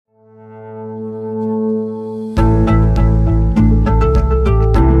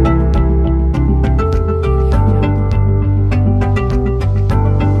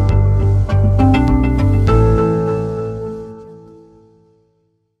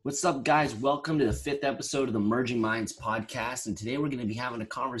What's up, guys? Welcome to the fifth episode of the Merging Minds podcast. And today we're going to be having a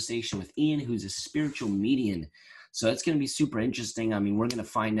conversation with Iain, who's a spiritual medium. So it's going to be super interesting. I mean, we're going to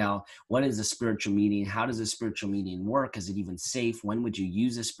find out what is a spiritual medium? How does a spiritual medium work? Is it even safe? When would you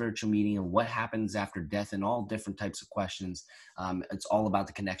use a spiritual medium? What happens after death? And all different types of questions. It's all about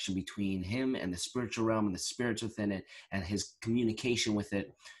the connection between him and the spiritual realm and the spirits within it and his communication with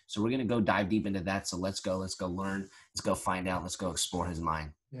it. So we're going to go dive deep into that. So let's go learn. Let's go find out. Let's go explore his mind.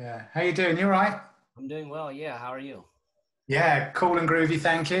 Yeah. How you doing? You all right? I'm doing well. Yeah. How are you? Yeah, cool and groovy,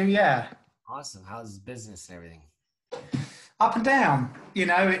 thank you. Yeah. Awesome. How's business and everything? Up and down.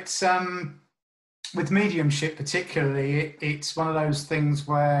 It's with mediumship particularly, it's one of those things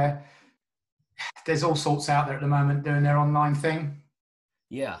where there's all sorts out there at the moment doing their online thing.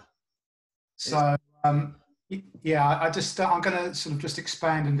 Yeah. So yeah, I'm going to sort of just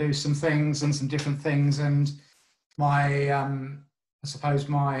expand and do some things and some different things. And my I suppose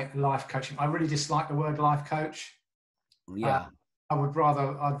my life coaching. I really dislike the word life coach. Yeah. I'd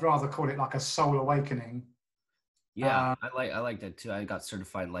rather call it like a soul awakening. Yeah, I like that too. I got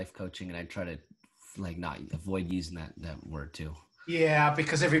certified life coaching, and I try to not avoid using that word too. Yeah,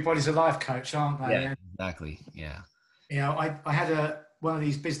 because everybody's a life coach, aren't they? Yeah, exactly. Yeah. I had one of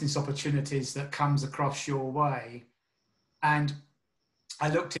these business opportunities that comes across your way, and I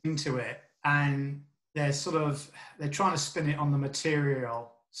looked into it, and they're trying to spin it on the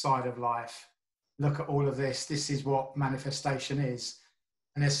material side of life. Look at all of this. This is what manifestation is,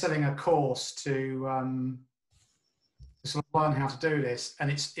 and they're selling a course to sort of learn how to do this,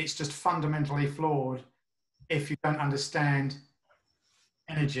 and it's just fundamentally flawed if you don't understand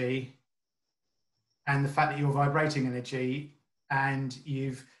energy and the fact that you're vibrating energy, and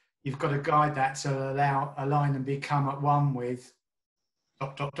you've got to guide that to align and become at one with ...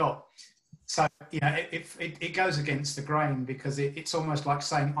 So it goes against the grain, because it's almost like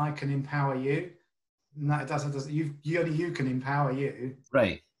saying I can empower you. No, it doesn't. Only you can empower you.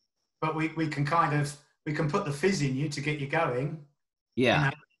 Right. But we can put the fizz in you to get you going. Yeah.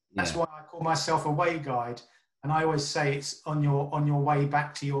 That's why I call myself a way guide, and I always say it's on your way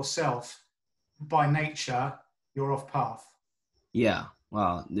back to yourself. By nature, you're off path. Yeah.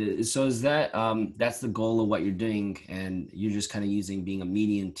 Wow. So is that that's the goal of what you're doing, and you're just kind of using being a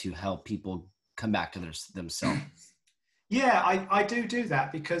medium to help people come back to themselves? Yeah, I do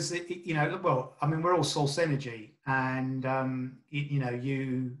that because well, I mean, we're all source energy, and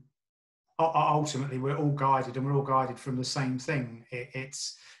you ultimately we're all guided, and we're all guided from the same thing.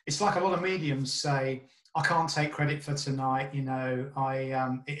 It's like a lot of mediums say, I can't take credit for tonight.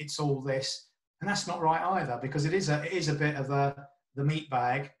 It's all this, and that's not right either, because it is a bit of the meat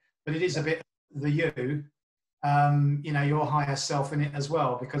bag, but it is a bit of the you. Your higher self in it as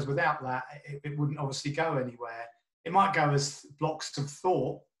well, because without that, it wouldn't obviously go anywhere. It might go as blocks of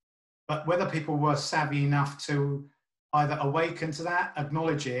thought, but whether people were savvy enough to either awaken to that,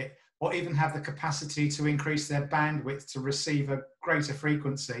 acknowledge it, or even have the capacity to increase their bandwidth to receive a greater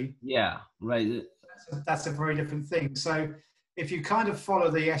frequency. Yeah, right. That's a very different thing. So if you kind of follow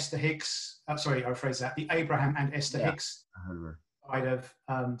the the Abraham and Esther Hicks side of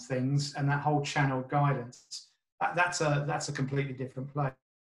things, and that whole channeled guidance, that's a completely different place.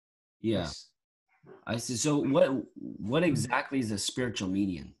 Yeah. I see. So what exactly is a spiritual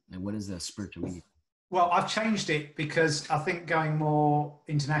medium, and what is a spiritual medium? Well, I've changed it because I think going more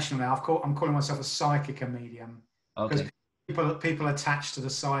international now, I'm calling myself a psychic and medium. Okay. Because people attach to the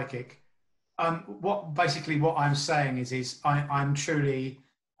psychic. What I'm saying is I'm truly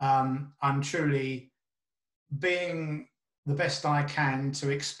being the best I can to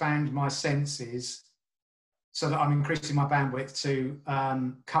expand my senses, so that I'm increasing my bandwidth to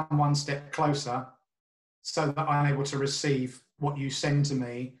come one step closer, so that I'm able to receive what you send to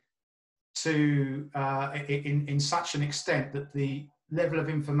me in such an extent that the level of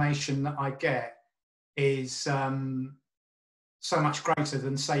information that I get is so much greater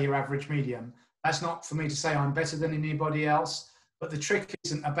than, say, your average medium. That's not for me to say I'm better than anybody else, but the trick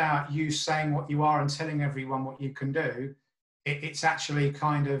isn't about you saying what you are and telling everyone what you can do. It's actually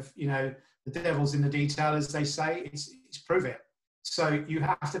kind of, the devil's in the detail, as they say. It's prove it. So you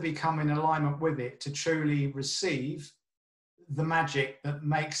have to become in alignment with it to truly receive the magic that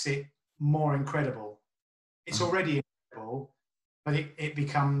makes it more incredible. It's already incredible, but it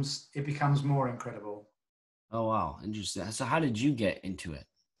becomes more incredible. Oh wow, interesting. So how did you get into it?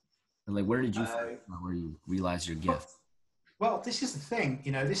 Like, where did you where you realize your gift? Well, this is the thing.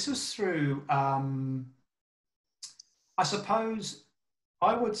 This was through. I suppose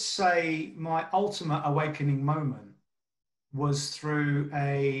I would say my ultimate awakening moment was through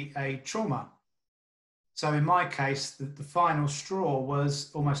a trauma. So in my case, the final straw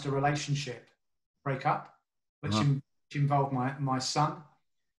was almost a relationship breakup, which, Uh-huh. which involved my son,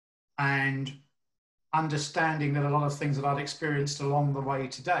 and understanding that a lot of things that I'd experienced along the way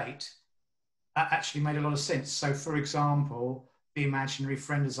to date actually made a lot of sense. So, for example, the imaginary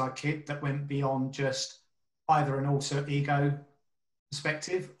friend as a kid that went beyond just either an alter ego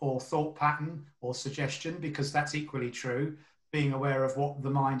perspective or thought pattern or suggestion, because that's equally true, being aware of what the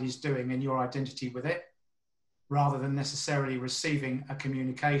mind is doing and your identity with it, rather than necessarily receiving a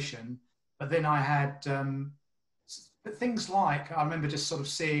communication. But then I had things like, I remember just sort of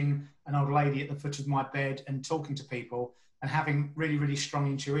seeing an old lady at the foot of my bed and talking to people and having really, really strong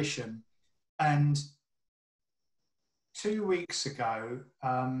intuition. And 2 weeks ago,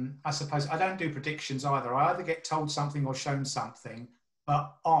 I suppose I don't do predictions either. I either get told something or shown something,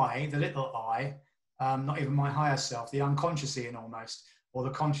 but I, the little I, not even my higher self, the unconscious Iain almost, or the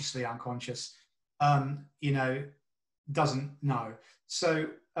consciously unconscious, you know, doesn't know. So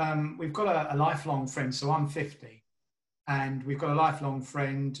we've got a lifelong friend. So I'm 50, and we've got a lifelong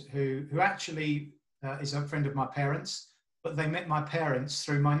friend who actually is a friend of my parents, but they met my parents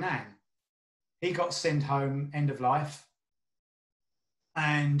through my nan. He got sent home end of life,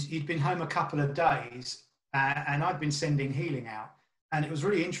 and he'd been home a couple of days, and I'd been sending healing out. And it was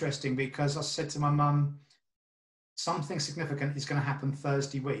really interesting because I said to my mum, something significant is going to happen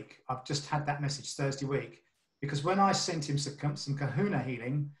Thursday week. I've just had that message Thursday week, because when I sent him some kahuna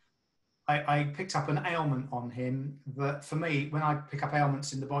healing, I picked up an ailment on him that, for me, when I pick up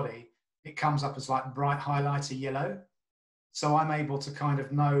ailments in the body, it comes up as like bright highlighter yellow. So I'm able to kind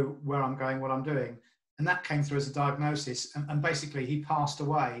of know where I'm going, what I'm doing. And that came through as a diagnosis. And basically, he passed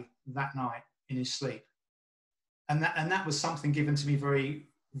away that night in his sleep. And that was something given to me very,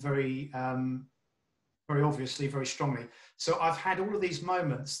 very, very obviously, very strongly. So I've had all of these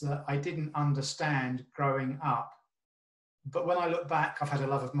moments that I didn't understand growing up. But when I look back, I've had a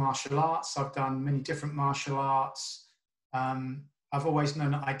love of martial arts. I've done many different martial arts. I've always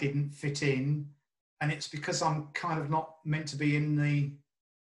known that I didn't fit in. And it's because I'm kind of not meant to be in the,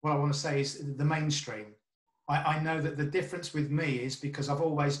 what I want to say is the mainstream. I know that the difference with me is because I've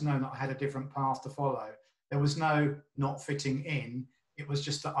always known that I had a different path to follow. There was no not fitting in. It was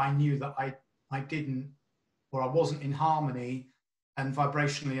just that I knew that I didn't, or I wasn't in harmony and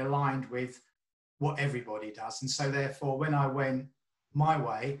vibrationally aligned with what everybody does. And so therefore, when I went my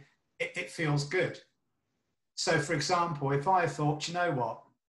way, it feels good. So for example, if I thought, you know what,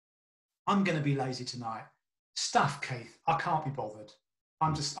 I'm going to be lazy tonight. Stuff, Keith. I can't be bothered.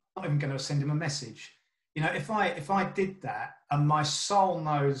 I'm not even going to send him a message. You know, if I did that, and my soul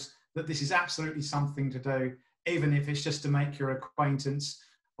knows that this is absolutely something to do, even if it's just to make your acquaintance,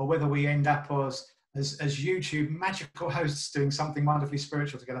 or whether we end up as YouTube magical hosts doing something wonderfully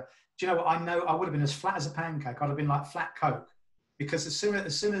spiritual together. Do you know what? I know I would have been as flat as a pancake. I'd have been like flat Coke, because as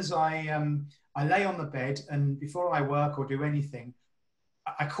soon as I lay on the bed, and before I work or do anything,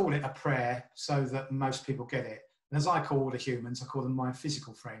 I call it a prayer so that most people get it. And as I call all the humans, I call them my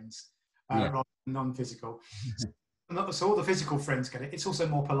physical friends, Yeah. rather than non-physical. So all the physical friends get it. It's also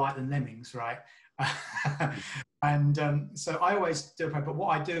more polite than lemmings, right? And so I always do a prayer. But what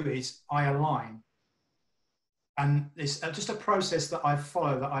I do is I align. And it's just a process that I've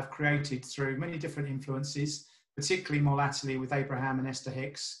followed, that I've created through many different influences, particularly more latterly with Abraham and Esther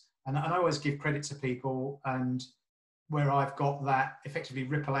Hicks. And I always give credit to people, and where I've got that effectively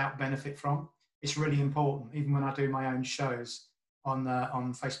ripple out benefit from. It's really important, even when I do my own shows on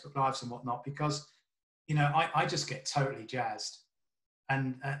Facebook Lives and whatnot, because, you know, I just get totally jazzed.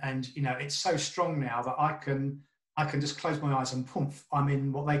 And you know, it's so strong now that I can just close my eyes and poof, I'm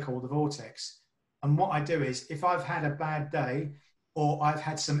in what they call the vortex. And what I do is, if I've had a bad day, or I've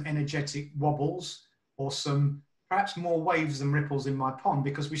had some energetic wobbles, or some perhaps more waves than ripples in my pond,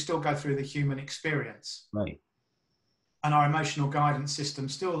 because we still go through the human experience. Right. And our emotional guidance system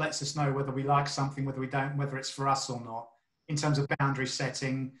still lets us know whether we like something, whether we don't, whether it's for us or not, in terms of boundary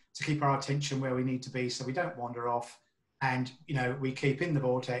setting, to keep our attention where we need to be so we don't wander off. And, you know, we keep in the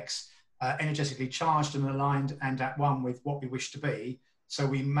vortex, energetically charged and aligned and at one with what we wish to be. So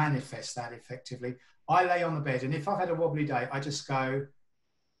we manifest that effectively. I lay on the bed, and if I've had a wobbly day, I just go,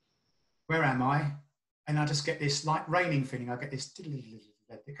 where am I? And I just get this like raining feeling. I get this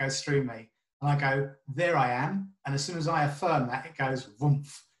that goes through me. And I go, there I am. And as soon as I affirm that, it goes,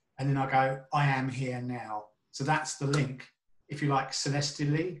 woomph. And then I go, I am here now. So that's the link, if you like,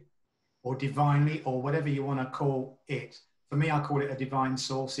 celestially or divinely, or whatever you want to call it. For me, I call it a divine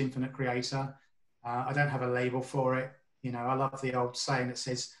source, infinite creator. I don't have a label for it. You know, I love the old saying that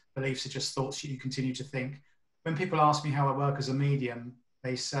says, beliefs are just thoughts that you continue to think. When people ask me how I work as a medium,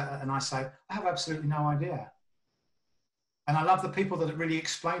 they say, and I say, I have absolutely no idea. And I love the people that really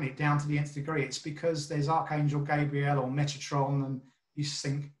explain it down to the nth degree. It's because there's Archangel Gabriel or Metatron, and you just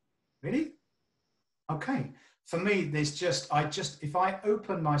think, really? Okay. For me, if I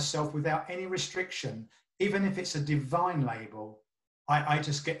open myself without any restriction, even if it's a divine label, I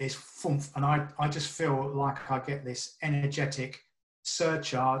just get this thump, and I just feel like I get this energetic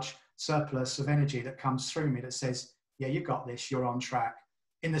surplus of energy that comes through me that says, yeah, you got this, you're on track.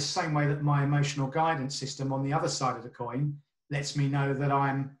 In the same way that my emotional guidance system on the other side of the coin lets me know that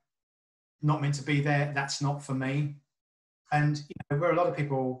I'm not meant to be there, that's not for me. And where a lot of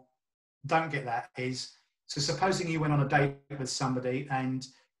people don't get that is, so supposing you went on a date with somebody and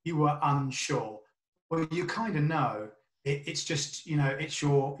you were unsure, well, you kind of know. It's just, it's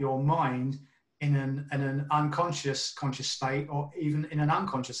your mind in an unconscious conscious state, or even in an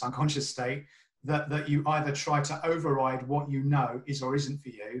unconscious unconscious state, that you either try to override what you know is or isn't for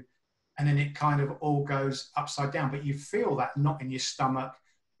you, and then it kind of all goes upside down. But you feel that knot in your stomach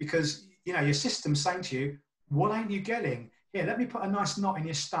because, your system's saying to you, what ain't you getting? Here, let me put a nice knot in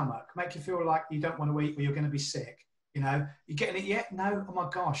your stomach, make you feel like you don't want to eat or you're going to be sick. You're getting it yet? No? Oh my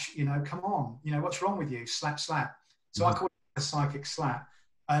gosh, come on. What's wrong with you? Slap, slap. So I call it a psychic slap.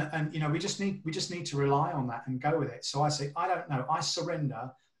 And we just need to rely on that and go with it. So I say, I don't know, I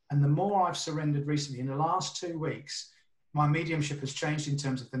surrender. And the more I've surrendered recently, in the last 2 weeks, my mediumship has changed in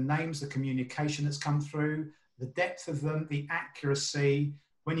terms of the names, the communication that's come through, the depth of them, the accuracy.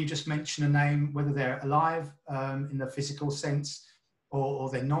 When you just mention a name, whether they're alive in the physical sense or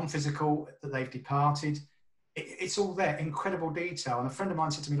they're non-physical, that they've departed, it's all there, incredible detail. And a friend of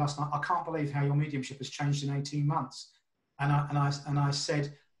mine said to me last night, I can't believe how your mediumship has changed in 18 months. And I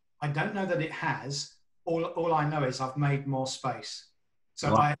said, I don't know that it has. All I know is I've made more space.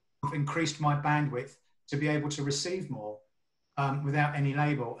 So wow. I've increased my bandwidth to be able to receive more without any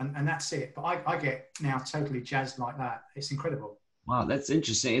label. And that's it. But I get now totally jazzed like that. It's incredible. Wow, that's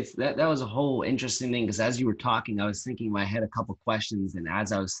interesting. That was a whole interesting thing, because as you were talking, I was thinking in my head a couple questions, and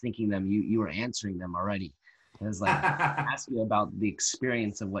as I was thinking them, you were answering them already. It was like asking you about the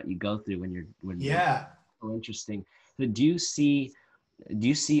experience of what you go through when yeah. So interesting. So do you see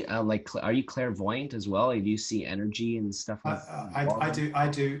like, are you clairvoyant as well? Or do you see energy and stuff like that? I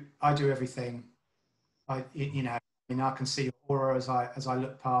do everything. I can see your aura as I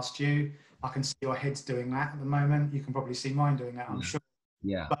look past you. I can see your head's doing that at the moment. You can probably see mine doing that, I'm sure.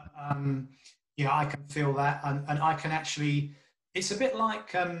 Yeah. But I can feel that, and I can actually. It's a bit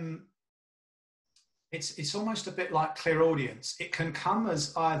like it's almost a bit like clairaudience. It can come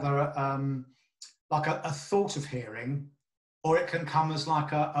as either like a thought of hearing, or it can come as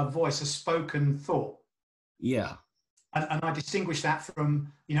like a voice, a spoken thought. Yeah. And I distinguish that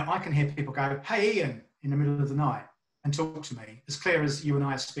from, I can hear people go, hey, Iain, in the middle of the night and talk to me, as clear as you and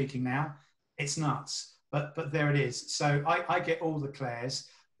I are speaking now. It's nuts, but there it is. So I get all the clairs.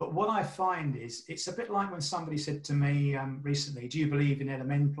 But what I find is, it's a bit like when somebody said to me recently, do you believe in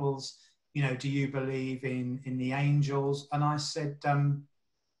elementals? Do you believe in the angels? And I said,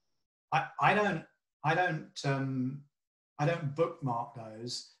 I don't bookmark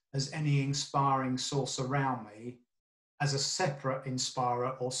those as any inspiring source around me as a separate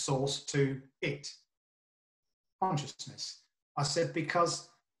inspirer or source to it. Consciousness. I said, because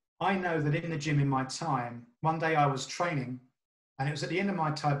I know that in the gym in my time, one day I was training, and it was at the end of my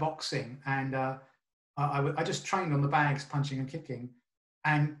Thai boxing, and I just trained on the bags, punching and kicking,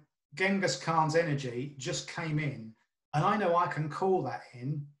 and Genghis Khan's energy just came in, and I know I can call that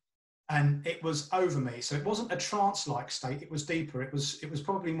in, and it was over me. So it wasn't a trance-like state, it was deeper. It was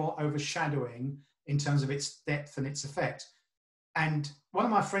probably more overshadowing in terms of its depth and its effect. And one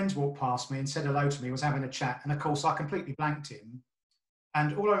of my friends walked past me and said hello to me, was having a chat, and of course I completely blanked him.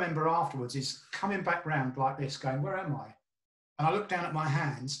 And all I remember afterwards is coming back round like this, going, where am I? And I looked down at my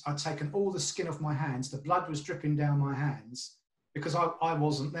hands. I'd taken all the skin off my hands. The blood was dripping down my hands because I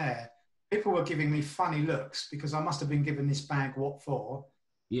wasn't there. People were giving me funny looks because I must have been given this bag, what for?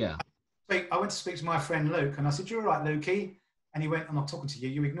 Yeah. I went to speak to my friend Luke, and I said, you're all right, Lukey? And he went, I'm not talking to you.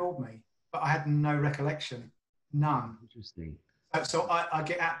 You ignored me. But I had no recollection. None. Interesting. So I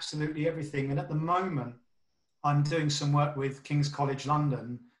get absolutely everything. And at the moment, I'm doing some work with King's College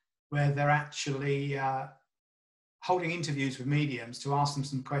London, where they're actually holding interviews with mediums to ask them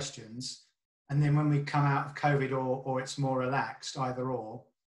some questions. And then when we come out of COVID or it's more relaxed, either or,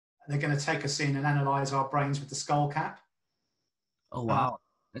 they're going to take us in and analyze our brains with the skull cap. Oh, wow.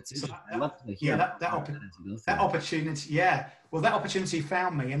 That's interesting. I'd love to hear that opportunity. Yeah. Well, that opportunity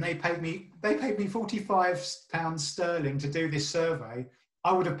found me, and they paid me £45 sterling to do this survey.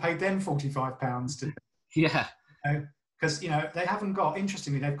 I would have paid them £45 to. Yeah. because, you know, they haven't got,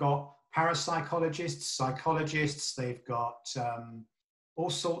 interestingly, they've got parapsychologists, psychologists, they've got all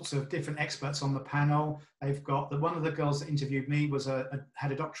sorts of different experts on the panel. They've got one of the girls that interviewed me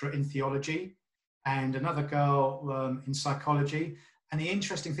had a doctorate in theology, and another girl in psychology. And the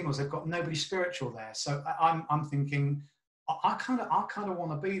interesting thing was they've got nobody spiritual there. So I'm thinking, I kind of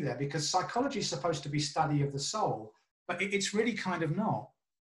want to be there, because psychology is supposed to be study of the soul, but it's really kind of not.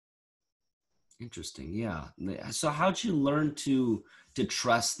 Interesting. Yeah. So how'd you learn to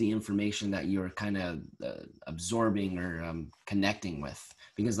trust the information that you're kind of absorbing or connecting with?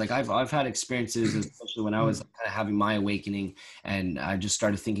 Because like I've had experiences, especially when I was kind of having my awakening, and I just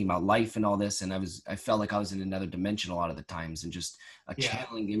started thinking about life and all this, and I felt like I was in another dimension a lot of the times, and just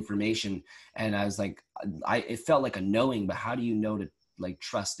channeling information. And I was like, it felt like a knowing, but how do you know to like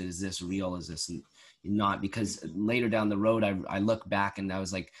trust it? Is this real? Is this not? Because later down the road, I look back and I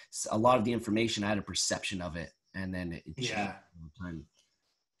was like, a lot of the information, I had a perception of it, and then it changed over time.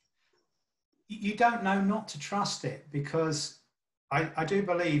 You don't know not to trust it, because I do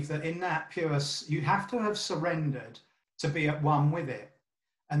believe that in that pure, you have to have surrendered to be at one with it.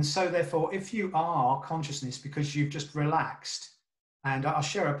 And so therefore, if you are consciousness because you've just relaxed, and I'll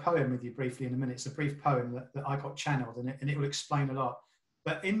share a poem with you briefly in a minute. It's a brief poem that I got channeled, and it will explain a lot.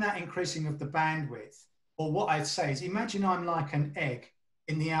 But in that increasing of the bandwidth, or what I'd say is, imagine I'm like an egg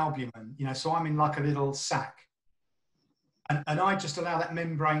in the albumin, you know, so I'm in like a little sac. And I just allow that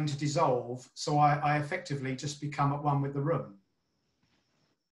membrane to dissolve, so I effectively just become at one with the room.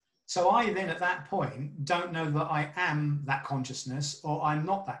 So I then, at that point, don't know that I am that consciousness or I'm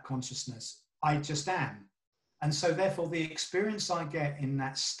not that consciousness. I just am. And so therefore, the experience I get in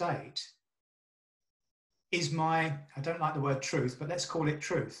that state is I don't like the word truth, but let's call it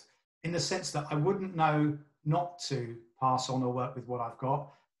truth, in the sense that I wouldn't know not to pass on or work with what I've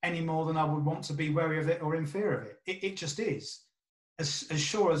got any more than I would want to be wary of it or in fear of it. It just is. As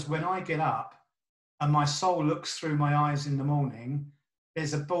sure as when I get up and my soul looks through my eyes in the morning,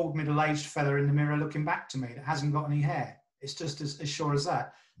 there's a bald middle-aged fella in the mirror looking back to me that hasn't got any hair. It's just as sure as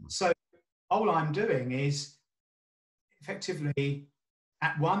that. So all I'm doing is effectively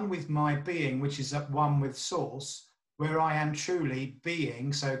at one with my being, which is at one with source, where I am truly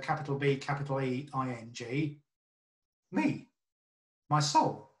being, so capital B, capital E, ING, me, my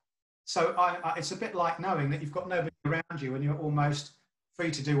soul. So it's a bit like knowing that you've got nobody around you and you're almost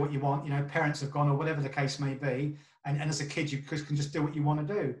free to do what you want. You know, parents have gone or whatever the case may be. And as a kid, you can just do what you want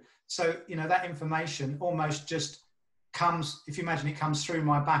to do. So, you know, that information almost just comes, if you imagine it comes through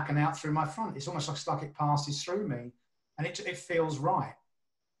my back and out through my front, it's almost like it passes through me, and it feels right.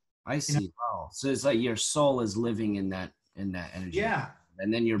 I see. You know? Wow. So it's like your soul is living in that energy. Yeah.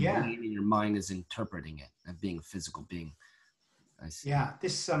 And then your brain and your mind is interpreting it and being a physical being. I see. Yeah.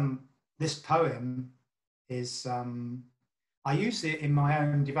 This poem is, I use it in my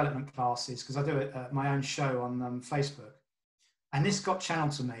own development classes because I do it my own show on Facebook, and this got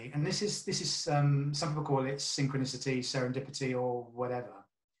channeled to me. And this is some people call it synchronicity, serendipity, or whatever.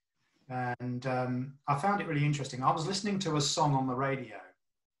 And I found it really interesting. I was listening to a song on the radio,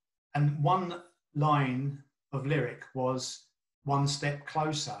 and one line of lyric was "one step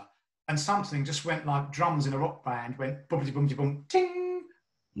closer," and something just went like drums in a rock band went boom, boom, boom, ting.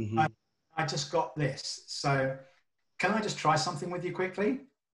 Mm-hmm. I just got this. So can I just try something with you quickly?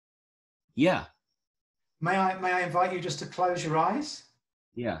 Yeah. May I invite you just to close your eyes?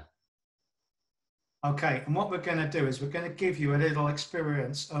 Yeah. Okay, and what we're going to do is we're going to give you a little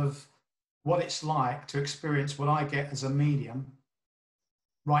experience of what it's like to experience what I get as a medium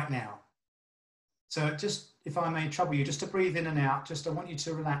right now. So just, if I may trouble you, just to breathe in and out, I want you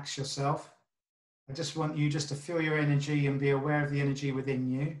to relax yourself. I just want you just to feel your energy and be aware of the energy within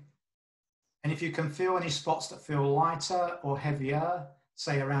you. And if you can feel any spots that feel lighter or heavier,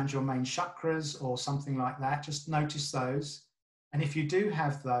 say around your main chakras or something like that, just notice those. And if you do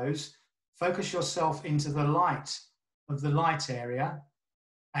have those, focus yourself into the light of the light area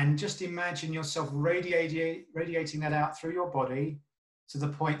and just imagine yourself radiating that out through your body to the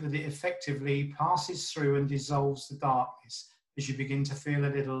point that it effectively passes through and dissolves the darkness as you begin to feel a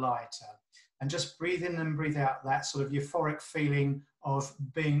little lighter. And just breathe in and breathe out that sort of euphoric feeling of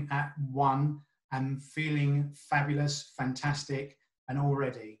being at one and feeling fabulous, fantastic, and all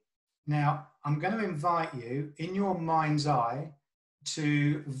ready. Now, I'm going to invite you in your mind's eye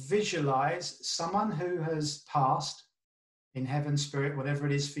to visualize someone who has passed in heaven, spirit, whatever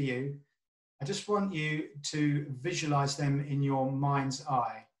it is for you. I just want you to visualize them in your mind's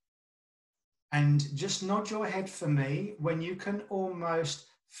eye. And just nod your head for me when you can almost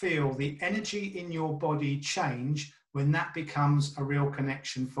feel the energy in your body change when that becomes a real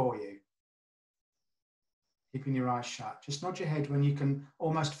connection for you. keeping your eyes shut. Just nod your head when you can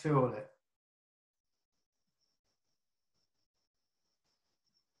almost feel it.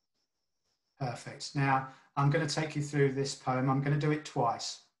 Perfect. Now, I'm going to take you through this poem. I'm going to do it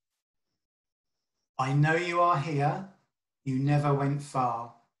twice. I know you are here. You never went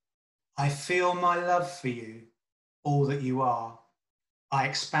far. I feel my love for you, all that you are. I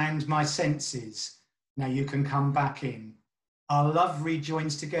expand my senses. Now you can come back in. Our love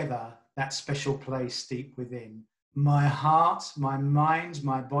rejoins together, that special place deep within. My heart, my mind,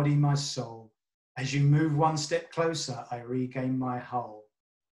 my body, my soul. As you move one step closer, I regain my whole.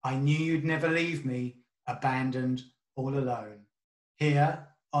 I knew you'd never leave me, abandoned, all alone. Here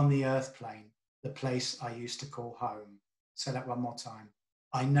on the earth plane, the place I used to call home. Say that one more time.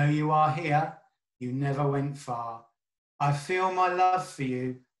 I know you are here, you never went far. I feel my love for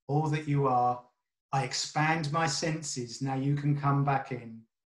you, all that you are. I expand my senses, now you can come back in.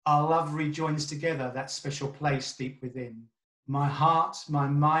 Our love rejoins together, that special place deep within. My heart, my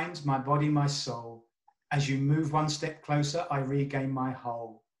mind, my body, my soul. As you move one step closer, I regain my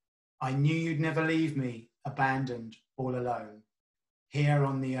whole. I knew you'd never leave me, abandoned, all alone. Here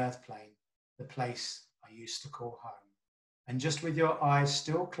on the earth plane, the place I used to call home. And just with your eyes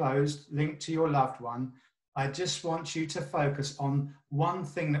still closed, linked to your loved one, I just want you to focus on one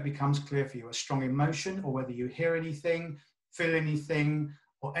thing that becomes clear for you, a strong emotion, or whether you hear anything, feel anything,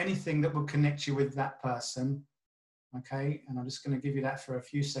 or anything that will connect you with that person. Okay, and I'm just going to give you that for a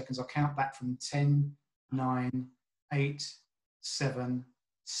few seconds. I'll count back from 10, 9, 8, 7,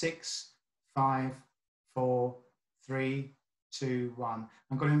 6, 5, 4, 3, 2, 1.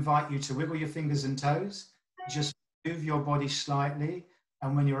 I'm going to invite you to wiggle your fingers and toes. Just move your body slightly.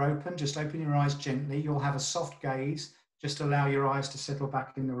 And when you're open, just open your eyes gently. You'll have a soft gaze. Just allow your eyes to settle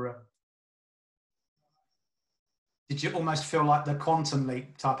back in the room. Did you almost feel like the quantum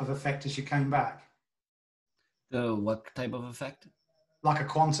leap type of effect as you came back? The what type of effect? Like a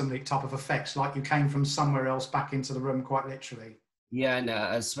quantum leap type of effect, like you came from somewhere else back into the room, quite literally. Yeah, and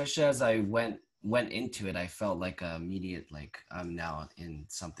especially as I went into it, I felt like immediate, like I'm now in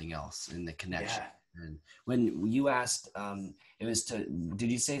something else, in the connection. Yeah. And when you asked, it was to,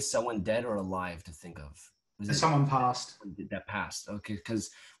 did you say someone dead or alive to think of? Was it Someone passed. that passed? Okay, because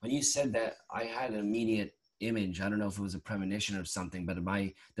when you said that, I had an immediate image. I don't know if it was a premonition or something, but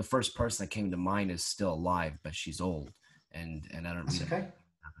the first person that came to mind is still alive, but she's old, and I don't That's really okay. know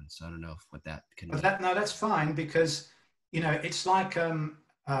what happened, so I don't know what that can But mean. no, that's fine because, it's like a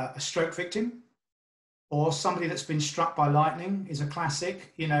stroke victim or somebody that's been struck by lightning is a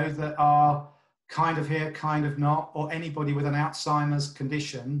classic, that are kind of here, kind of not, or anybody with an Alzheimer's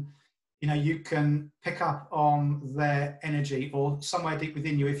condition. You can pick up on their energy or somewhere deep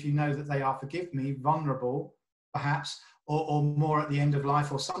within you if you know that they are, forgive me, vulnerable, perhaps, or more at the end of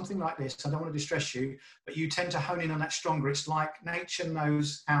life or something like this. I don't want to distress you, but you tend to hone in on that stronger. It's like nature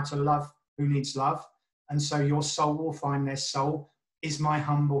knows how to love who needs love. And so your soul will find their soul, is my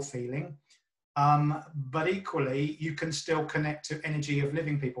humble feeling. But equally, you can still connect to energy of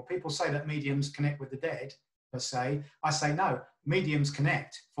living people. People say that mediums connect with the dead, per se. I say no, mediums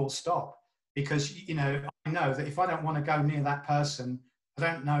connect, full stop. Because, I know that if I don't want to go near that person, I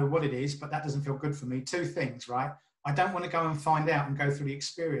don't know what it is, but that doesn't feel good for me. Two things, right? I don't want to go and find out and go through the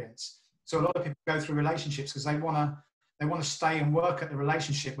experience. So a lot of people go through relationships because they want to stay and work at the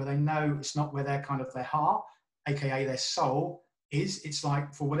relationship where they know it's not where their heart, aka their soul, is. It's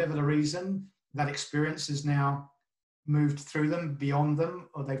like, for whatever the reason, that experience has now moved through them, beyond them,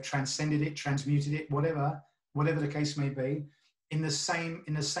 or they've transcended it, transmuted it, whatever the case may be. In the same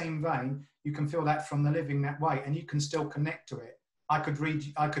vein, you can feel that from the living that way, and you can still connect to it. I could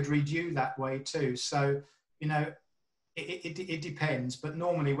read you that way too. So, it depends. But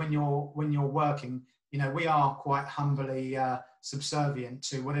normally, when you're working, we are quite humbly subservient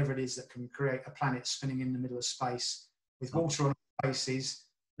to whatever it is that can create a planet spinning in the middle of space with water on our faces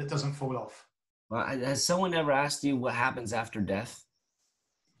that doesn't fall off. Well, has someone ever asked you what happens after death?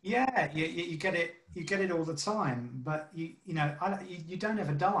 Yeah, you get it. You get it all the time, but you don't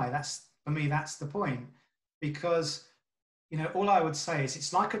ever die. That's, for me, that's the point, because all I would say is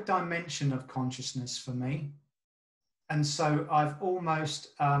it's like a dimension of consciousness for me, and so I've almost,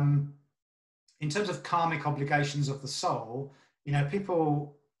 in terms of karmic obligations of the soul,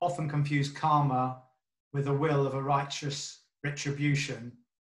 people often confuse karma with the will of a righteous retribution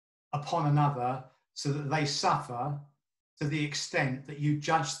upon another, so that they suffer to the extent that you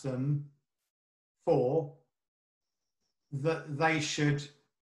judge them for, that they should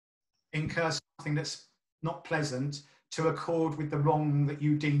incur something that's not pleasant to accord with the wrong that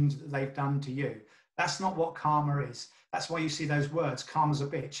you deemed that they've done to you. That's not what karma is. That's why you see those words, karma's a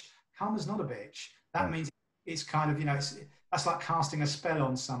bitch. Karma's not a bitch. That Right. means it's kind of, that's like casting a spell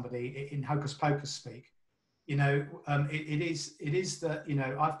on somebody in hocus pocus speak. It is that,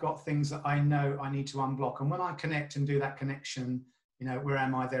 I've got things that I know I need to unblock. And when I connect and do that connection, where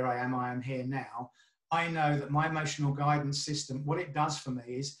am I? There I am here now. I know that my emotional guidance system, what it does for me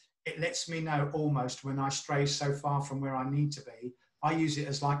is it lets me know almost when I stray so far from where I need to be. I use it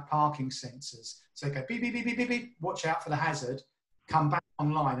as like parking sensors. So they go beep, beep, beep, beep, beep, beep, watch out for the hazard, come back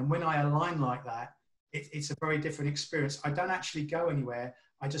online. And when I align like that, it's a very different experience. I don't actually go anywhere.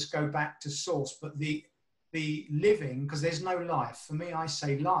 I just go back to source. But the living, because there's no life. For me, I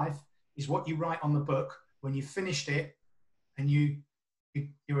say life is what you write on the book when you finished it and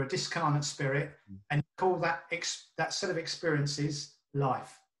you're a discarnate spirit, and you call that set of experiences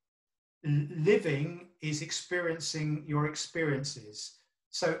life. Living is experiencing your experiences.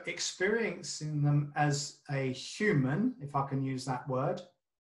 So experiencing them as a human, if I can use that word,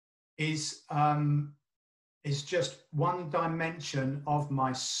 is just one dimension of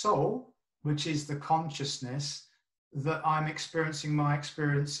my soul, which is the consciousness that I'm experiencing my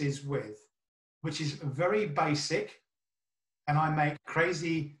experiences with, which is very basic. And I make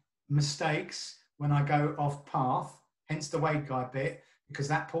crazy mistakes when I go off path, hence the waveguide bit, because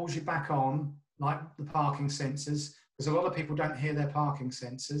that pulls you back on, like the parking sensors, because a lot of people don't hear their parking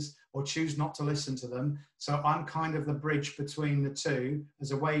sensors or choose not to listen to them. So I'm kind of the bridge between the two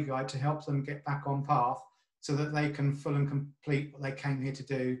as a waveguide to help them get back on path so that they can full and complete what they came here to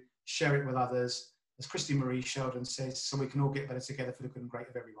do, share it with others. As Christy Marie Sheldon says, so we can all get better together for the good and great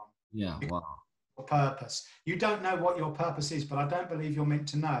of everyone. Yeah, wow. Purpose. You don't know what your purpose is, but I don't believe you're meant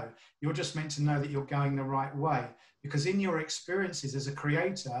to know. You're just meant to know that you're going the right way, because in your experiences as a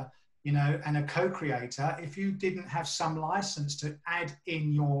creator, and a co-creator, if you didn't have some license to add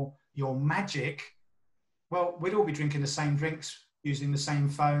in your magic, well, we'd all be drinking the same drinks, using the same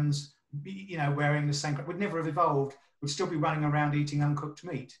phones, wearing the same. We'd never have evolved. We'd still be running around eating uncooked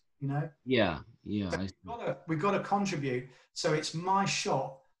meat. Yeah. So we've got to contribute. So it's my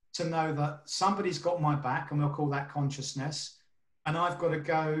shot to know that somebody's got my back, and we'll call that consciousness, and I've got to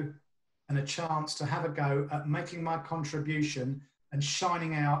go and a chance to have a go at making my contribution and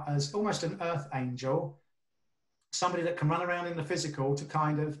shining out as almost an earth angel, somebody that can run around in the physical to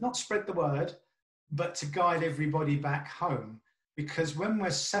kind of not spread the word, but to guide everybody back home. Because when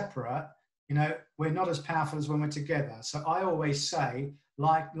we're separate, we're not as powerful as when we're together. So I always say,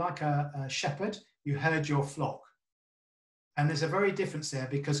 like a shepherd, you herd your flock. And there's a very difference there,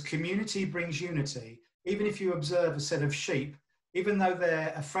 because community brings unity. Even if you observe a set of sheep, even though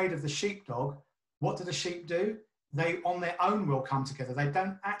they're afraid of the sheepdog, what do the sheep do? They on their own will come together. They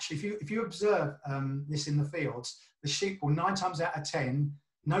don't actually, if you observe this in the fields, the sheep will 9 times out of 10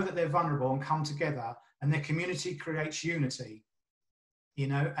 know that they're vulnerable and come together, and their community creates unity,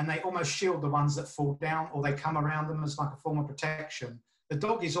 and they almost shield the ones that fall down, or they come around them as like a form of protection. The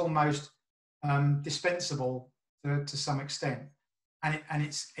dog is almost dispensable to some extent, and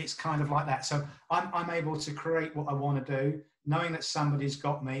it's kind of like that. So I'm able to create what I want to do, knowing that somebody's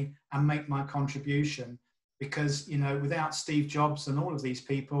got me, and make my contribution, because without Steve Jobs and all of these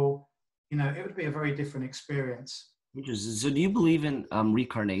people, it would be a very different experience. Interesting. So do you believe in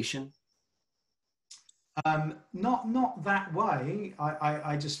reincarnation? Not that way.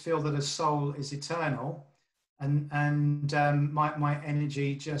 I just feel that a soul is eternal, and my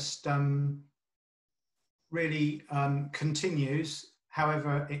energy just really continues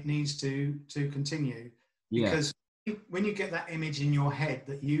however it needs to continue. Yeah. Because when you get that image in your head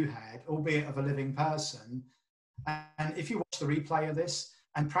that you had, albeit of a living person, and if you watch the replay of this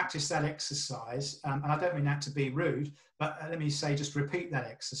and practice that exercise, and I don't mean that to be rude, but let me say, just repeat that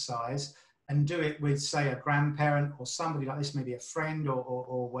exercise and do it with, say, a grandparent or somebody like this, maybe a friend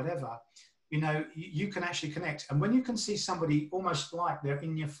or whatever, you can actually connect. And when you can see somebody almost like they're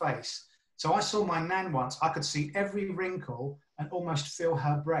in your face. So I saw my nan once, I could see every wrinkle and almost feel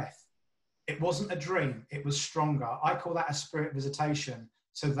her breath. It wasn't a dream, it was stronger. I call that a spirit visitation.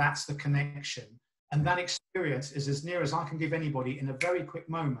 So that's the connection. And that experience is as near as I can give anybody in a very quick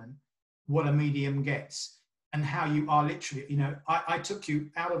moment what a medium gets, and how you are literally, I took you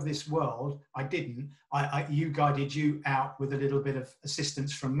out of this world. I didn't. You guided you out with a little bit of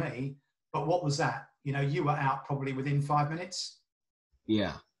assistance from me. But what was that? You were out probably within 5 minutes.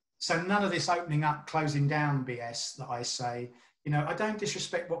 Yeah. So none of this opening up, closing down BS that I say. I don't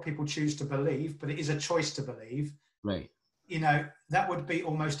disrespect what people choose to believe, but it is a choice to believe. Right. That would be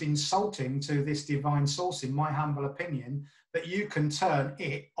almost insulting to this divine source, in my humble opinion, that you can turn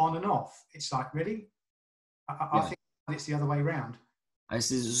it on and off. It's like, really? I think it's the other way around. I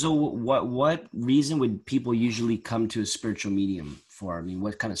see. So what reason would people usually come to a spiritual medium for? I mean,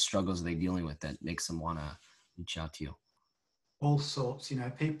 what kind of struggles are they dealing with that makes them want to reach out to you? All sorts.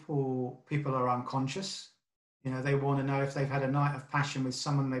 People are unconscious. They want to know if they've had a night of passion with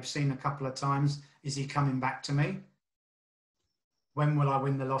someone they've seen a couple of times. Is he coming back to me? When will I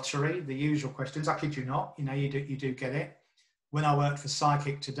win the lottery? The usual questions. I kid you not. You do get it. When I worked for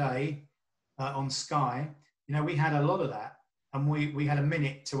Psychic Today on Sky, we had a lot of that. And we had a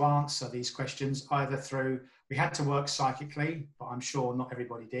minute to answer these questions, either through, we had to work psychically, but I'm sure not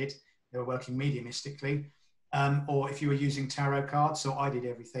everybody did. They were working mediumistically. Or if you were using tarot cards, so I did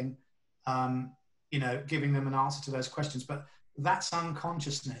everything, giving them an answer to those questions. But that's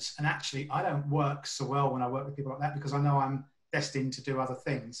unconsciousness. And actually, I don't work so well when I work with people like that, because I know I'm destined to do other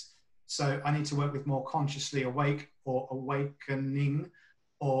things. So I need to work with more consciously awake or awakening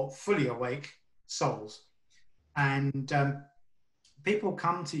or fully awake souls. And people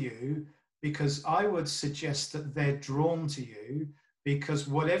come to you because I would suggest that they're drawn to you because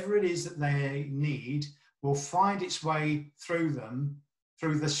whatever it is that they need will find its way through them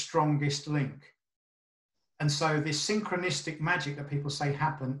through the strongest link. And so this synchronistic magic that people say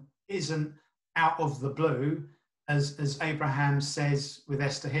happen isn't out of the blue, as Abraham says with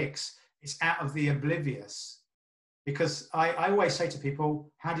Esther Hicks. It's out of the oblivious. Because I always say to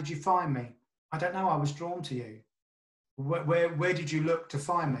people, how did you find me? I don't know, I was drawn to you. Where did you look to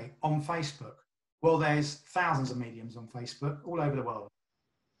find me? On Facebook. Well, there's thousands of mediums on Facebook all over the world.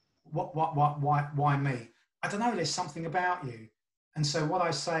 Why me? I don't know, there's something about you. And so what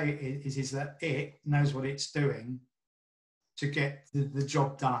I say is that it knows what it's doing to get the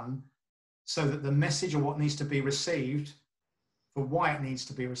job done, so that the message or what needs to be received for why it needs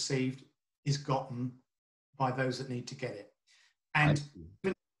to be received is gotten by those that need to get it. And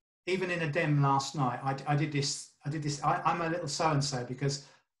even in a dem last night, I did this. I'm a little so-and-so because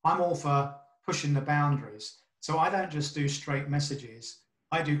I'm all for pushing the boundaries. So I don't just do straight messages.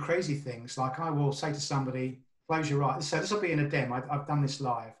 I do crazy things. Like I will say to somebody, close your eyes. So this will be in a dem. I've done this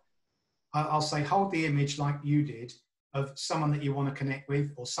live. I'll say, hold the image like you did of someone that you want to connect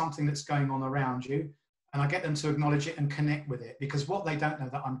with or something that's going on around you. And I get them to acknowledge it and connect with it, because what they don't know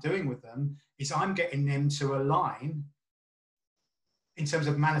that I'm doing with them is I'm getting them to align in terms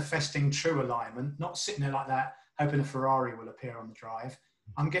of manifesting true alignment, not sitting there like that, hoping a Ferrari will appear on the drive.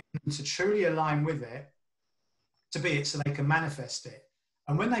 I'm getting them to truly align with it, to be it, so they can manifest it.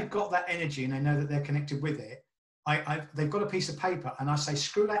 And when they've got that energy and they know that they're connected with it, they've got a piece of paper and I say,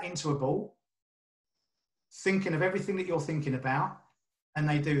 screw that into a ball, thinking of everything that you're thinking about. And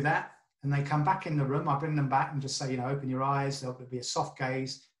they do that and they come back in the room. I bring them back and just say, open your eyes. There'll be a soft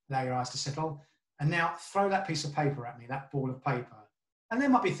gaze, allow your eyes to settle. And now throw that piece of paper at me, that ball of paper. And there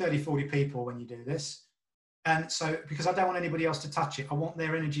might be 30, 40 people when you do this. And so, because I don't want anybody else to touch it, I want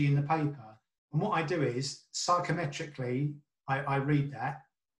their energy in the paper. And what I do is, psychometrically, I read that.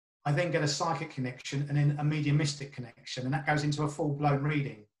 I then get a psychic connection and then a mediumistic connection. And that goes into a full-blown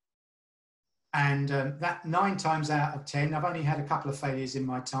reading. And that 9 times out of 10, I've only had a couple of failures in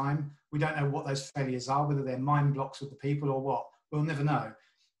my time. We don't know what those failures are, whether they're mind blocks with the people or what. We'll never know.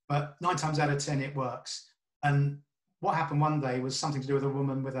 But 9 times out of 10, it works. And what happened one day was something to do with a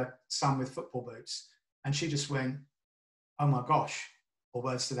woman with a son with football boots. And she just went, oh my gosh, or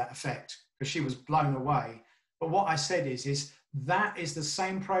words to that effect, because she was blown away. But what I said is that is the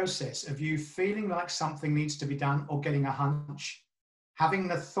same process of you feeling like something needs to be done or getting a hunch, having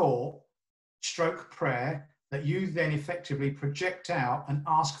the thought, stroke prayer, that you then effectively project out and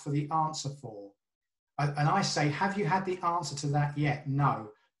ask for the answer for. And I say, have you had the answer to that yet? No.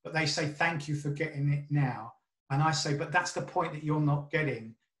 But they say, thank you for getting it now. And I say, but that's the point that you're not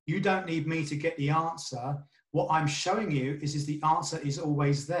getting. You don't need me to get the answer. What I'm showing you is the answer is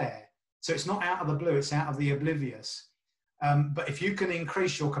always there. So it's not out of the blue, it's out of the oblivious. But if you can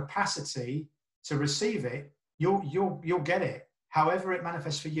increase your capacity to receive it, you'll get it, however it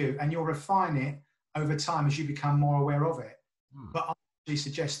manifests for you, and you'll refine it over time as you become more aware of it. But I actually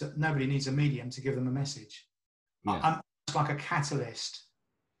suggest that nobody needs a medium to give them a message. Yeah. I'm like a catalyst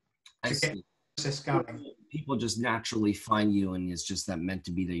to get the process going. People just naturally find you, and it's just that meant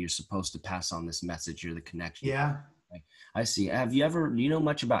to be that you're supposed to pass on this message or the connection. Yeah. I see. Do you know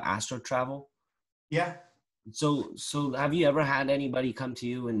much about astro travel? Yeah. So have you ever had anybody come to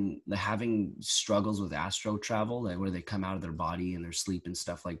you and having struggles with astro travel, like where they come out of their body and their sleep and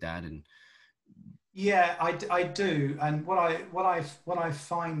stuff like that? And yeah, I do. And what I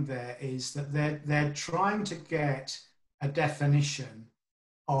find there is that they're trying to get a definition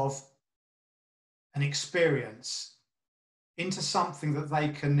of an experience into something that they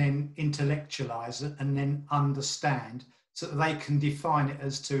can then intellectualize it and then understand, so that they can define it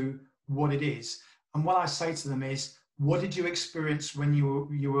as to what it is. And what I say to them is, what did you experience when you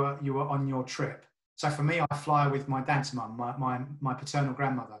were on your trip? So for me, I fly with my dad's mum, my paternal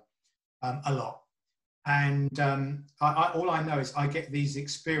grandmother, a lot. And all I know is I get these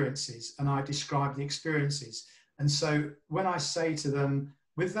experiences and I describe the experiences. And so when I say to them,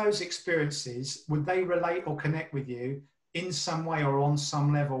 with those experiences, would they relate or connect with you in some way or on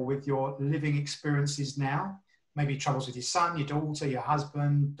some level with your living experiences now? Maybe troubles with your son, your daughter, your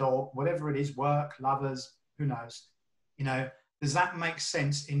husband, dog, whatever it is, work, lovers, who knows? You know, does that make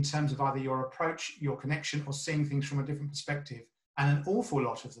sense in terms of either your approach, your connection, or seeing things from a different perspective? And an awful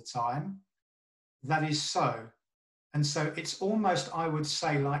lot of the time, that is so. And so it's almost, I would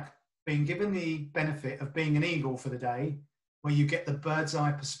say, like being given the benefit of being an eagle for the day, where you get the bird's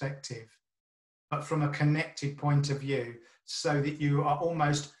eye perspective, but from a connected point of view, so that you are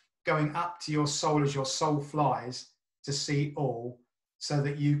almost going up to your soul as your soul flies to see all, so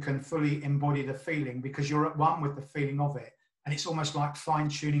that you can fully embody the feeling because you're at one with the feeling of it. And it's almost like fine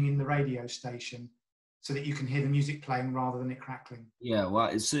tuning in the radio station so that you can hear the music playing rather than it crackling. Yeah, well,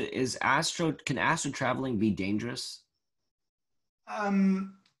 can astro traveling be dangerous? I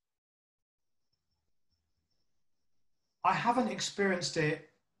haven't experienced it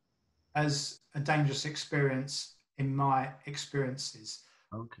as a dangerous experience in my experiences.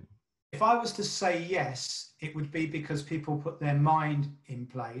 Okay. If I was to say yes, it would be because people put their mind in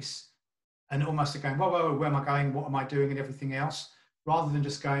place and almost are going, whoa, whoa, where am I going? What am I doing? And everything else, rather than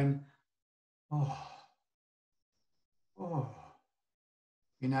just going, oh, oh,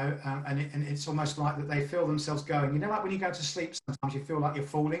 you know, and it's almost like that they feel themselves going, you know, like when you go to sleep, sometimes you feel like you're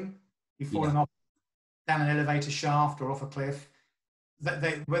falling off down an elevator shaft or off a cliff.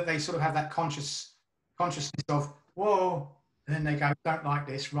 Where they sort of have that consciousness of, whoa, and then they go, don't like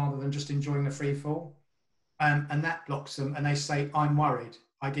this, rather than just enjoying the free fall. And that blocks them, and they say, I'm worried,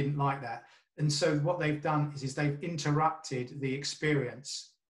 I didn't like that. And so what they've done is they've interrupted the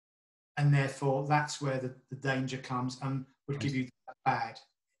experience, and therefore that's where the danger comes and would give you that bad.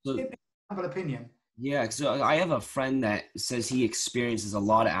 So, Humble opinion. yeah, so I have a friend that says he experiences a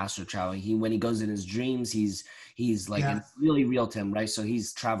lot of astral traveling. When he goes in his dreams, he's like Yeah. it's really real to him, right? So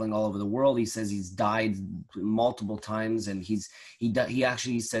he's traveling all over the world. He says he's died multiple times, and he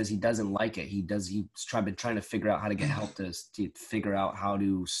actually says he doesn't like it. He's been trying to figure out how to get help to figure out how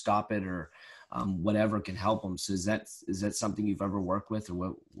to stop it or whatever can help him. So is that something you've ever worked with,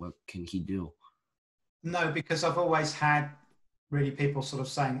 or what can he do? No, because I've always had really people sort of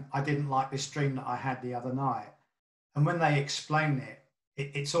saying, I didn't like this dream that I had the other night. And when they explain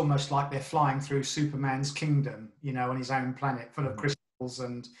it's almost like they're flying through Superman's kingdom, you know, on his own planet full of crystals.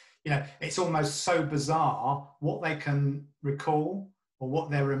 And, you know, it's almost so bizarre what they can recall or what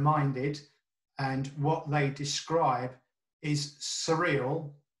they're reminded and what they describe is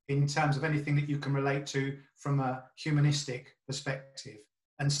surreal in terms of anything that you can relate to from a humanistic perspective.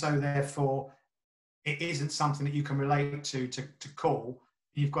 And so therefore, it isn't something that you can relate to call.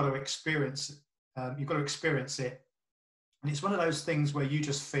 You've got to experience it, and it's one of those things where you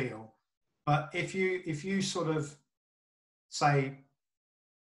just feel. But if you sort of say,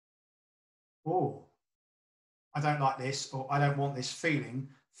 oh, I don't like this, or I don't want this feeling,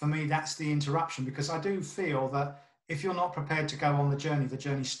 for me that's the interruption, because I do feel that if you're not prepared to go on the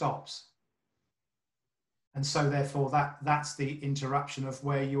journey stops. And so therefore that's the interruption of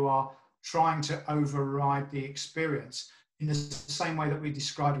where you are trying to override the experience in the same way that we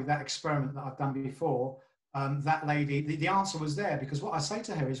described with that experiment that I've done before. That lady, the answer was there, because what I say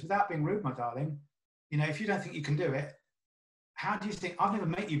to her is, without being rude, my darling, you know, if you don't think you can do it, how do you think, I've never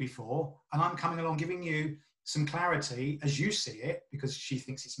met you before, and I'm coming along giving you some clarity as you see it, because she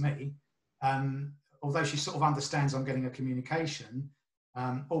thinks it's me. Although she sort of understands I'm getting a communication,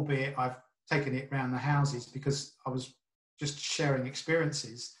 albeit I've taken it around the houses because I was just sharing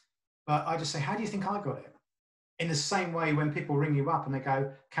experiences. But I just say, how do you think I got it? In the same way, when people ring you up and they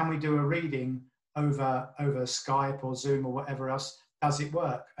go, can we do a reading over Skype or Zoom or whatever else? Does it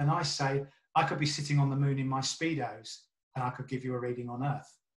work? And I say, I could be sitting on the moon in my Speedos and I could give you a reading on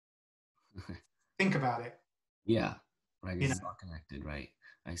Earth. Think about it. Yeah, right. You It's know? all connected, right?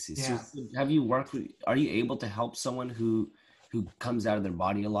 I see. Yeah. So have you worked with, are you able to help someone who comes out of their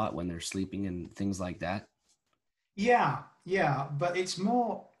body a lot when they're sleeping and things like that? Yeah, but it's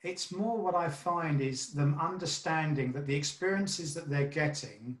more what I find is them understanding that the experiences that they're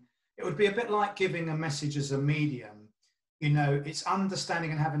getting, it would be a bit like giving a message as a medium. You know, it's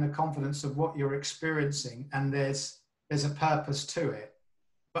understanding and having a confidence of what you're experiencing, and there's a purpose to it,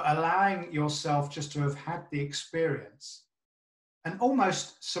 but allowing yourself just to have had the experience and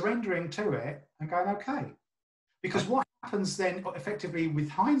almost surrendering to it and going, okay. Because what happens then effectively with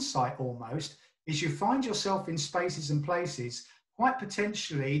hindsight almost is you find yourself in spaces and places quite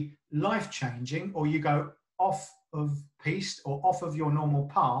potentially life-changing, or you go off of piste or off of your normal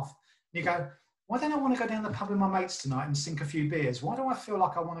path, and you go, why don't I want to go down the pub with my mates tonight and sink a few beers? Why do I feel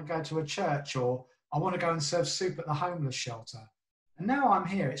like I want to go to a church, or I want to go and serve soup at the homeless shelter? And now I'm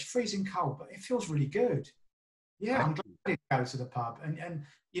here. It's freezing cold, but it feels really good. Yeah, I'm glad I did go to the pub. And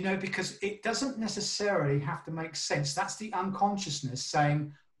you know, because it doesn't necessarily have to make sense. That's the unconsciousness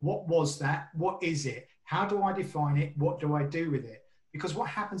saying, what was that? What is it? How do I define it? What do I do with it? Because what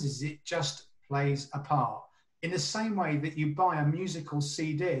happens is it just plays a part. In the same way that you buy a musical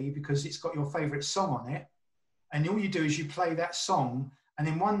CD because it's got your favorite song on it, and all you do is you play that song, and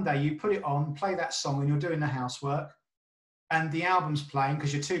then one day you put it on, play that song, and you're doing the housework, and the album's playing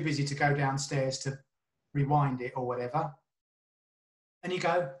because you're too busy to go downstairs to rewind it or whatever. And you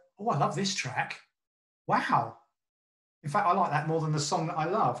go, oh, I love this track. Wow. In fact, I like that more than the song that I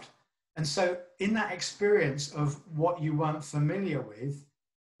loved. And so in that experience of what you weren't familiar with,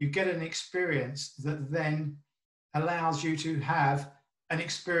 you get an experience that then allows you to have an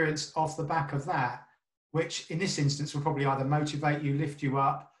experience off the back of that, which in this instance will probably either motivate you, lift you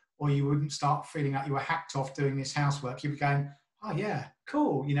up, or you wouldn't start feeling like you were hacked off doing this housework. You'd be going, oh yeah,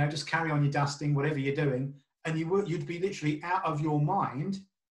 cool, you know, just carry on your dusting, whatever you're doing. And you'd be literally out of your mind,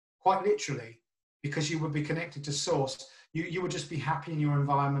 quite literally, because you would be connected to source. You would just be happy in your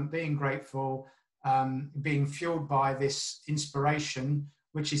environment, being grateful, being fueled by this inspiration,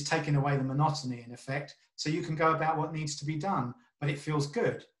 which is taking away the monotony in effect. So you can go about what needs to be done, but it feels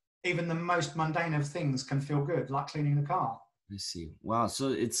good. Even the most mundane of things can feel good, like cleaning the car. I see. Wow. So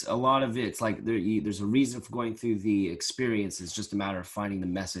it's a lot of it. It's like there's a reason for going through the experience. It's just a matter of finding the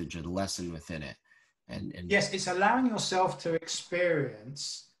message or the lesson within it. And yes, it's allowing yourself to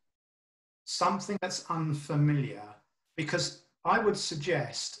experience something that's unfamiliar, because I would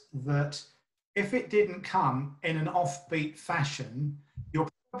suggest that if it didn't come in an offbeat fashion, you're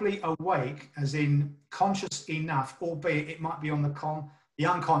probably awake, as in conscious enough, albeit it might be on the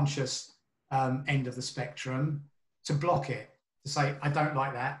unconscious end of the spectrum, to block it, to say, I don't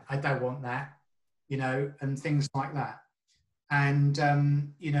like that, I don't want that, you know, and things like that. And,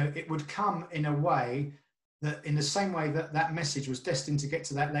 you know, it would come in a way that, in the same way that that message was destined to get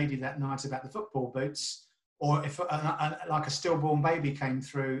to that lady that night about the football boots, or if like a stillborn baby came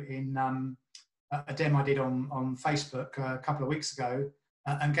through in a demo I did on Facebook a couple of weeks ago,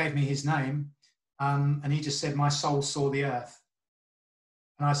 and gave me his name, and he just said, my soul saw the earth.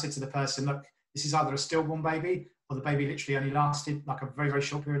 And I said to the person, look, this is either a stillborn baby, or the baby literally only lasted like a very, very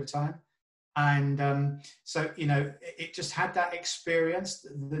short period of time. And so, you know, it just had that experience.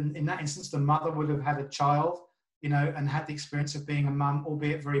 In that instance, the mother would have had a child, you know, and had the experience of being a mum,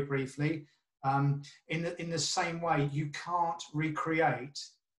 albeit very briefly. In the same way, you can't recreate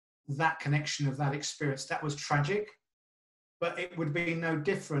that connection of that experience. That was tragic, but it would be no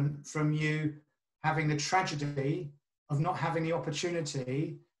different from you having the tragedy of not having the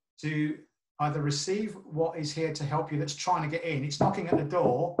opportunity to either receive what is here to help you, that's trying to get in. It's knocking at the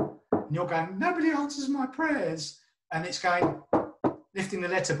door, and you're going, nobody answers my prayers. And it's going, lifting the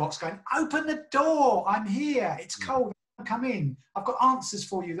letterbox, going, open the door, I'm here, it's cold, come in. I've got answers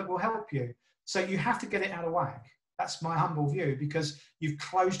for you that will help you. So you have to get it out of whack. That's my humble view, because you've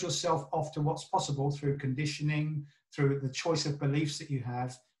closed yourself off to what's possible through conditioning, through the choice of beliefs that you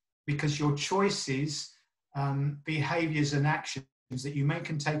have, because your choices, behaviors and actions that you make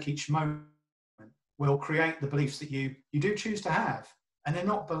and take each moment will create the beliefs that you do choose to have. And they're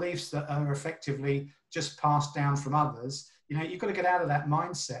not beliefs that are effectively just passed down from others. You know, you've got to get out of that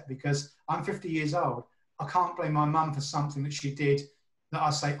mindset, because I'm 50 years old. I can't blame my mum for something that she did that I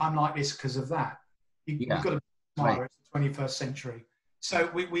say, I'm like this because of that. You've got to be smarter. Right. It's the 21st century. So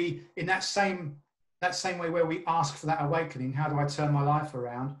we in that same way where we ask for that awakening, how do I turn my life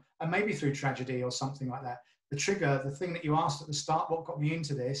around? And maybe through tragedy or something like that. The trigger, the thing that you asked at the start, what got me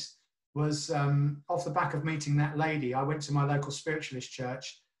into this, was off the back of meeting that lady. I went to my local spiritualist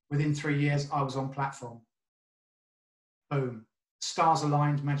church. Within 3 years, I was on platform. Boom. Stars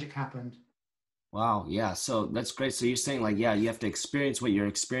aligned, magic happened. Wow. Yeah. So that's great. So you're saying, like, yeah, you have to experience what you're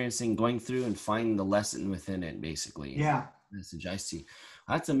experiencing, going through, and find the lesson within it, basically. Yeah. Message. I see.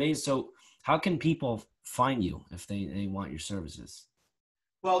 That's amazing. So how can people find you if they want your services?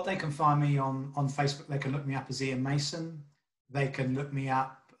 Well, they can find me on Facebook. They can look me up as Iain Mason. They can look me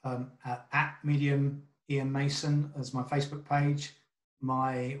up at Medium Iain Mason as my Facebook page.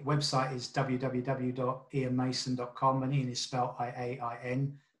 My website is www.iainmason.com, and Iain is spelled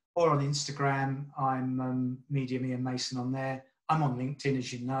I-A-I-N. Or on Instagram, I'm Medium Iain Mason on there. I'm on LinkedIn,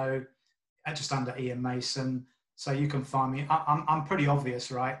 as you know, just under Iain Mason. So you can find me. I'm pretty obvious,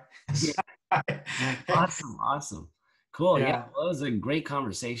 right? Yeah. Awesome. Cool. Yeah. Yeah. Well, it was a great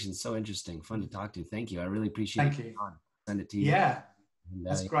conversation. So interesting. Fun to talk to. Thank you. I really appreciate you Thank you. coming on. Send it to you. Yeah. And,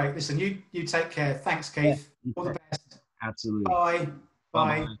 That's great. Listen, you take care. Thanks, yeah, Keith. All the best. absolutely. Bye. Bye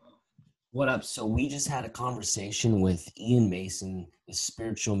Bye. bye. What up? So we just had a conversation with Iain Mason, the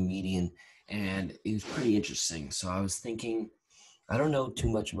spiritual medium, and it was pretty interesting. So I was thinking, I don't know too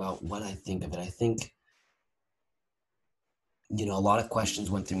much about what I think of it. I think, a lot of questions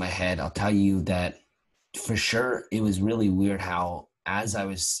went through my head. I'll tell you that for sure it was really weird how as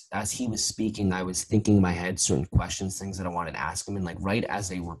he was speaking, I was thinking in my head certain questions, things that I wanted to ask him, and like right as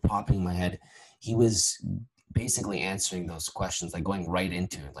they were popping in my head, he was basically answering those questions, like going right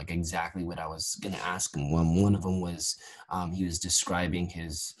into it, like exactly what I was going to ask him. One of them was he was describing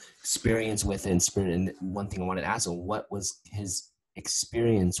his experience with it, and one thing I wanted to ask him, what was his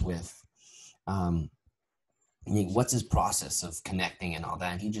experience with um, what's his process of connecting and all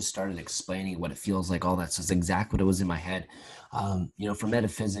that. And he just started explaining what it feels like, all that. So it's exactly what it was in my head. For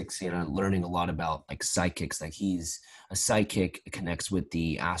metaphysics, learning a lot about like psychics, like he's a psychic, connects with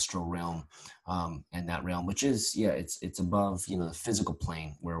the astral realm, and that realm, which is, it's above, the physical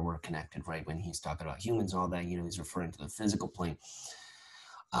plane where we're connected, right? When he's talking about humans and all that, he's referring to the physical plane.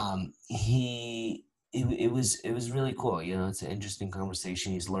 It was really cool. It's an interesting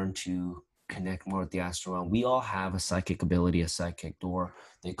conversation. He's learned to connect more with the astral realm. We all have a psychic ability, a psychic door,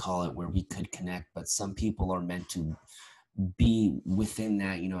 they call it, where we could connect, but some people are meant to be within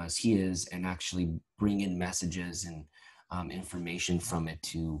that, as he is, and actually bring in messages and information from it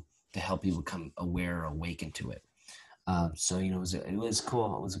to help you become aware or awaken to it. So it was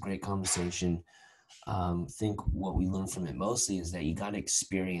cool. It was a great conversation. Think what we learned from it mostly is that you got to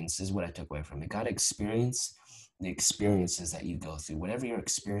experience. This is what I took away from it. Got to experience the experiences that you go through. Whatever you're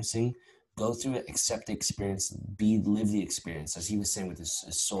experiencing, go through it, accept the experience, live the experience. As he was saying with his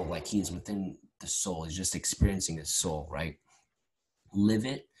soul, like he is within the soul. He's just experiencing his soul, right? Live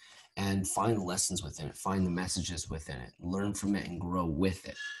it and find the lessons within it, find the messages within it, learn from it and grow with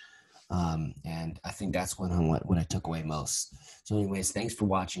it. And I think that's what I took away most. So anyways, thanks for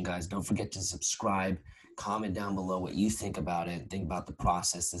watching, guys. Don't forget to subscribe, comment down below what you think about it. Think about the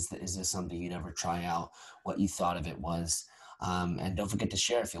process. Is this something you'd ever try out? What you thought of it was. And don't forget to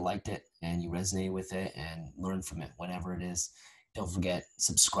share if you liked it and you resonated with it and learn from it, whatever it is. Don't forget,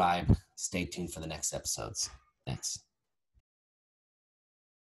 subscribe. Stay tuned for the next episodes. Thanks.